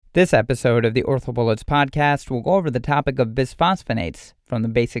This episode of the OrthoBullets podcast will go over the topic of bisphosphonates from the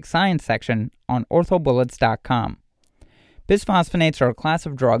basic science section on orthobullets.com. Bisphosphonates are a class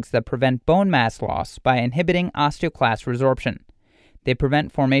of drugs that prevent bone mass loss by inhibiting osteoclast resorption. They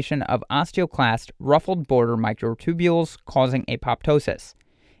prevent formation of osteoclast ruffled border microtubules, causing apoptosis.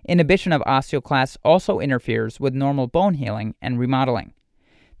 Inhibition of osteoclasts also interferes with normal bone healing and remodeling.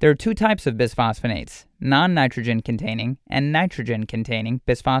 There are two types of bisphosphonates, non-nitrogen containing and nitrogen containing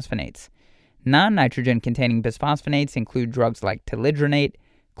bisphosphonates. Non-nitrogen containing bisphosphonates include drugs like telidronate,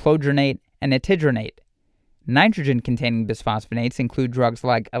 clodronate, and etidronate. Nitrogen containing bisphosphonates include drugs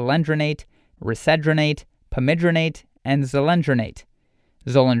like alendronate, risedronate, pamidronate, and zolendronate.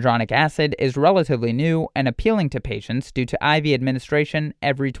 Zoledronic acid is relatively new and appealing to patients due to IV administration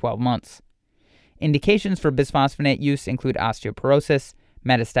every 12 months. Indications for bisphosphonate use include osteoporosis,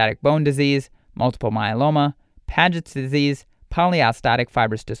 metastatic bone disease, multiple myeloma, Paget's disease, polyostotic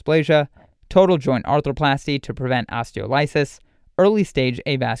fibrous dysplasia, total joint arthroplasty to prevent osteolysis, early-stage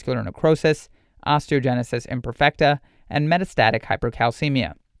avascular necrosis, osteogenesis imperfecta, and metastatic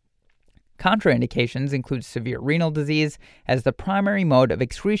hypercalcemia. Contraindications include severe renal disease, as the primary mode of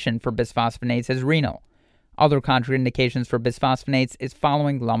excretion for bisphosphonates is renal. Other contraindications for bisphosphonates is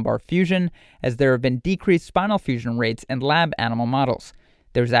following lumbar fusion, as there have been decreased spinal fusion rates in lab animal models.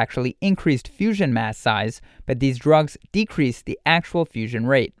 There's actually increased fusion mass size, but these drugs decrease the actual fusion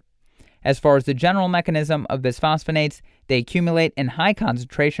rate. As far as the general mechanism of bisphosphonates, they accumulate in high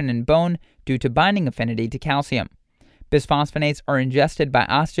concentration in bone due to binding affinity to calcium. Bisphosphonates are ingested by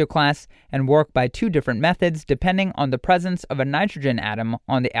osteoclasts and work by two different methods depending on the presence of a nitrogen atom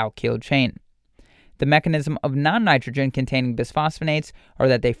on the alkyl chain. The mechanism of non-nitrogen containing bisphosphonates are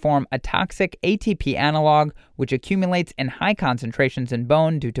that they form a toxic ATP analog which accumulates in high concentrations in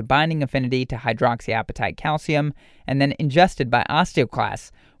bone due to binding affinity to hydroxyapatite calcium and then ingested by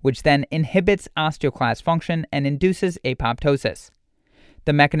osteoclasts, which then inhibits osteoclast function and induces apoptosis.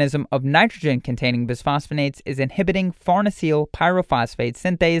 The mechanism of nitrogen-containing bisphosphonates is inhibiting farnesyl pyrophosphate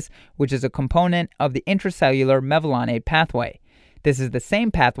synthase, which is a component of the intracellular mevalonate pathway. This is the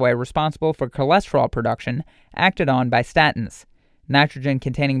same pathway responsible for cholesterol production acted on by statins.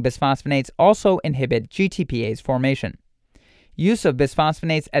 Nitrogen-containing bisphosphonates also inhibit GTPase formation. Use of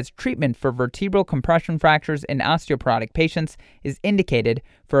bisphosphonates as treatment for vertebral compression fractures in osteoporotic patients is indicated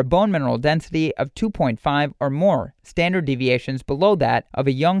for a bone mineral density of 2.5 or more standard deviations below that of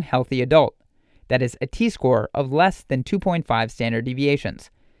a young healthy adult. That is a T-score of less than 2.5 standard deviations.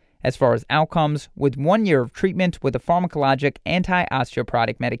 As far as outcomes, with 1 year of treatment with a pharmacologic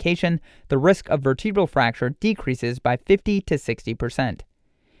anti-osteoporotic medication, the risk of vertebral fracture decreases by 50 to 60%.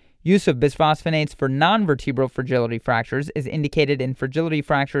 Use of bisphosphonates for non-vertebral fragility fractures is indicated in fragility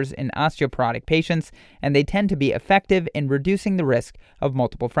fractures in osteoporotic patients, and they tend to be effective in reducing the risk of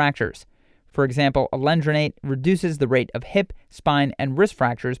multiple fractures. For example, alendronate reduces the rate of hip, spine, and wrist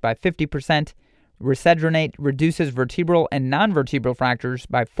fractures by 50%. Risedronate reduces vertebral and non-vertebral fractures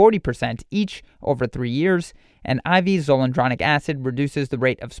by 40% each over 3 years, and IV zoledronic acid reduces the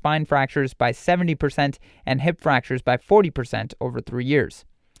rate of spine fractures by 70% and hip fractures by 40% over 3 years.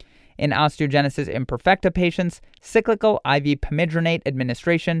 In osteogenesis imperfecta patients, cyclical IV pamidronate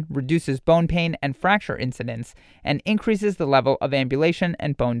administration reduces bone pain and fracture incidence and increases the level of ambulation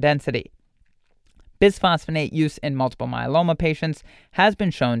and bone density. Bisphosphonate use in multiple myeloma patients has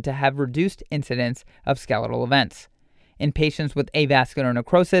been shown to have reduced incidence of skeletal events. In patients with avascular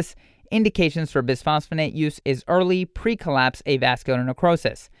necrosis, indications for bisphosphonate use is early pre-collapse avascular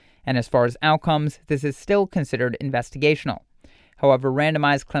necrosis, and as far as outcomes, this is still considered investigational. However,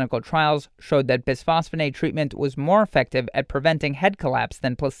 randomized clinical trials showed that bisphosphonate treatment was more effective at preventing head collapse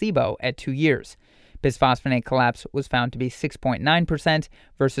than placebo at 2 years. Bisphosphonate collapse was found to be 6.9%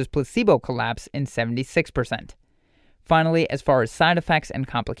 versus placebo collapse in 76%. Finally, as far as side effects and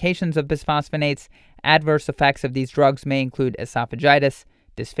complications of bisphosphonates, adverse effects of these drugs may include esophagitis,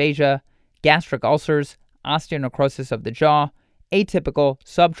 dysphagia, gastric ulcers, osteonecrosis of the jaw, atypical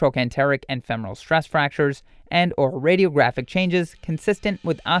subtrochanteric and femoral stress fractures, and or radiographic changes consistent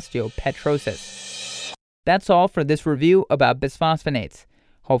with osteopetrosis. That's all for this review about bisphosphonates.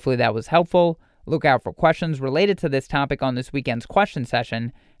 Hopefully that was helpful. Look out for questions related to this topic on this weekend's question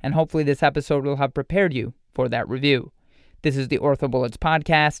session, and hopefully this episode will have prepared you for that review. This is the OrthoBullets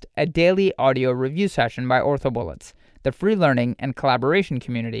podcast, a daily audio review session by OrthoBullets, the free learning and collaboration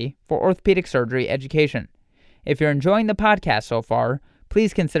community for orthopedic surgery education. If you're enjoying the podcast so far,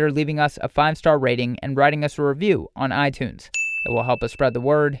 please consider leaving us a 5-star rating and writing us a review on iTunes. It will help us spread the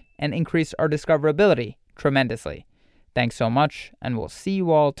word and increase our discoverability tremendously. Thanks so much, and we'll see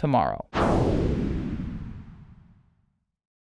you all tomorrow.